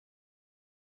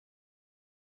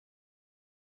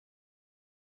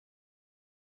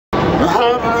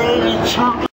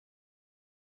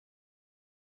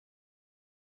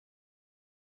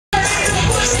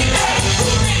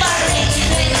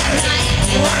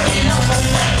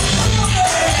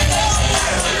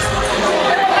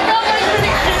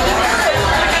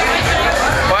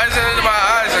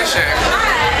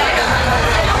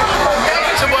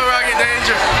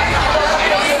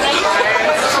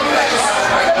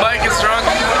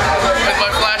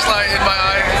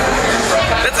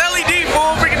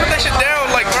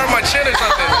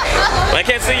I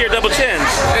can't see your double chins.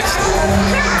 It's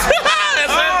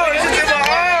that's oh, it's in my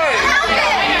eye.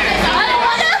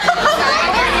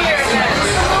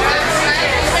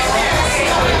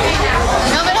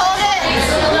 No, but hold it.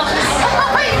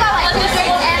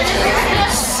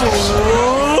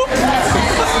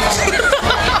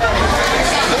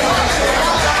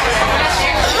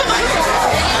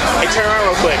 Hey, turn around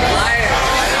real quick.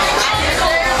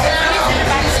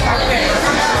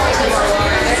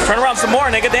 Turn around some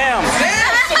more, nigga. Damn.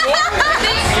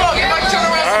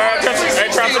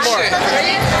 Try some more. It's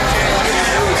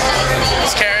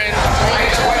Karen.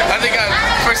 I think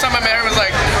first time I met her was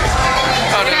like,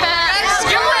 oh no.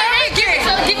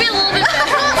 Give me a little bit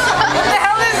better. What the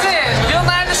hell is this? Bill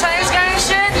Nye the Science Guy and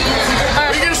shit?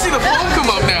 You're gonna see the foam come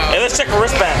up now. Hey, let's check the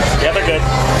wristbands. Yeah, they're good.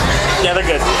 Yeah, they're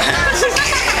good.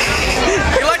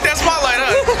 You like that spotlight,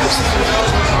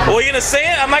 huh? Well, you gonna say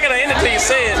it? I'm not gonna end it till you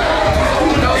say it.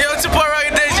 Yo, it's your boy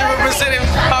Rocket Danger representing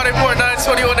Holiday Port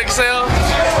 921 XL.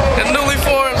 And newly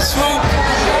formed Swoop,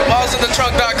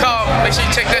 Modelsinthetrunk.com. Make sure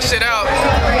you check that shit out.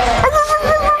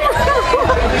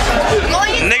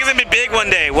 Niggas gonna be big one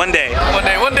day. One day. I'm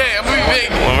gonna be big.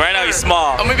 Well, right now he's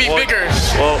small. I'm gonna be bigger.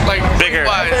 Well, like bigger.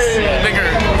 Bigger.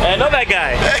 I know that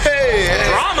guy. Hey.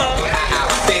 Drama.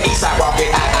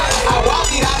 I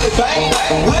walk it out the bank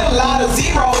with a lot of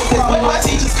zeros. That's what my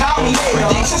teachers call me.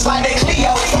 Predictions like they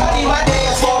Cleo. I need my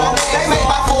dance for them. They make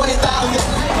my 40,000.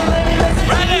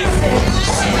 Ready?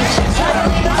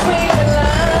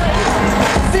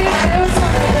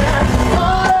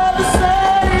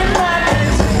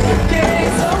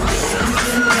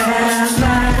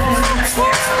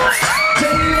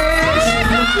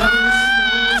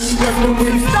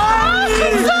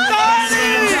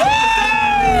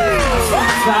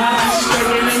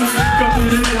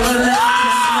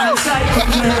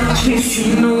 Can't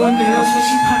see no one else when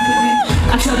she poppin' it.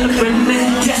 I tell her friend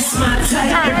that that's my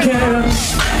type of girl.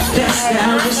 That's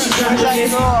how she droppin'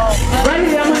 it. Right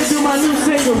here, I'm gonna do my new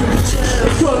single.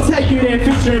 It's called Take You There,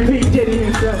 featuring P. Diddy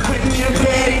himself. When you're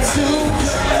ready to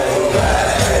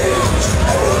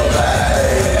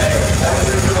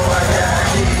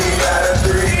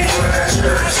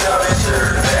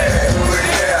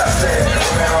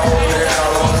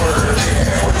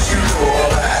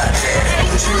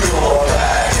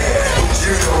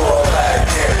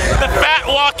Fat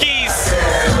walkies!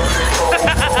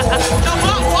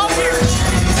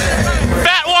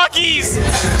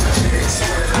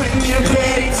 when you're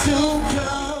ready to go.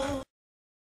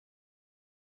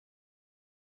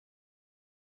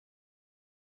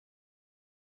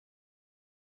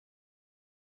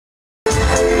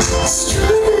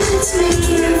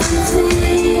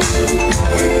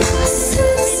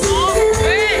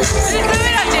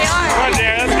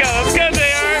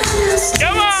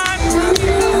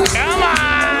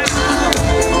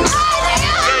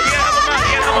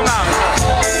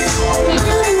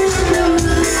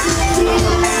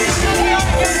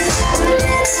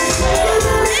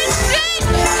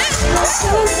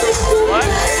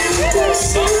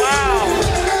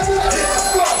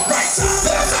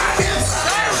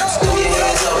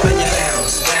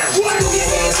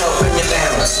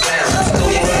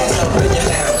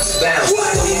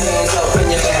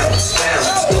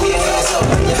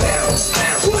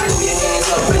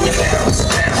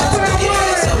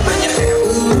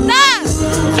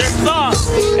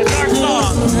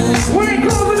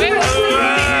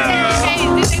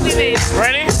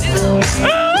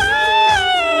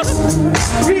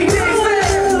 Ready?